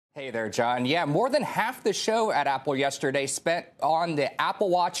Hey there, John. Yeah, more than half the show at Apple yesterday spent on the Apple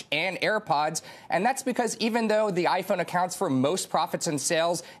Watch and AirPods, and that's because even though the iPhone accounts for most profits and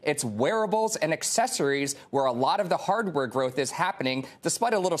sales, it's wearables and accessories where a lot of the hardware growth is happening,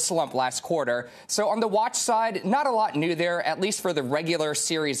 despite a little slump last quarter. So on the watch side, not a lot new there, at least for the regular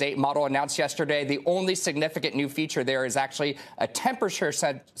Series 8 model announced yesterday. The only significant new feature there is actually a temperature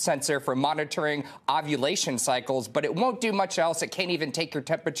sensor for monitoring ovulation cycles, but it won't do much else. It can't even take your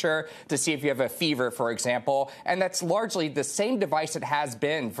temperature to see if you have a fever, for example. And that's largely the same device it has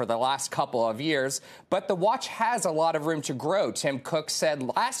been for the last couple of years. But the watch has a lot of room to grow. Tim Cook said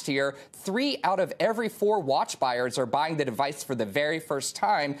last year, 3 out of every 4 watch buyers are buying the device for the very first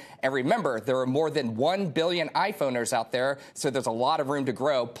time. And remember, there are more than 1 billion iPhoners out there, so there's a lot of room to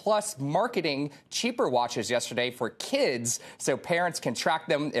grow. Plus, marketing cheaper watches yesterday for kids, so parents can track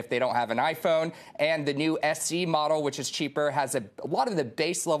them if they don't have an iPhone. And the new SE model, which is cheaper, has a lot of the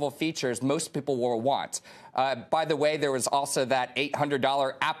base level features most people will want. By the way, there was also that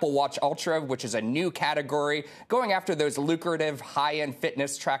 $800 Apple Watch Ultra, which is a new category, going after those lucrative high-end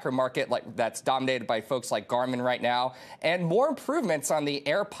fitness tracker market that's dominated by folks like Garmin right now. And more improvements on the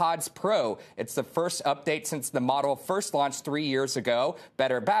AirPods Pro. It's the first update since the model first launched 3 years ago.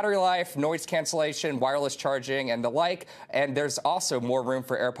 Better battery life, noise cancellation, wireless charging, and the like. And there's also more room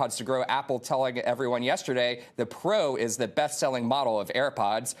for AirPods to grow. Apple telling everyone yesterday the Pro is the best-selling model of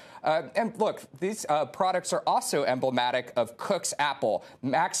AirPods. And look, these products are also emblematic of Cook's Apple.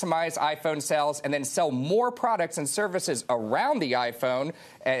 Maximize iPhone sales and then sell more products and services around the iPhone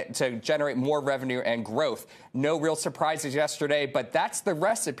to generate more revenue and growth. No real surprises yesterday, but that's the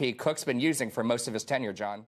recipe Cook's been using for most of his tenure, John.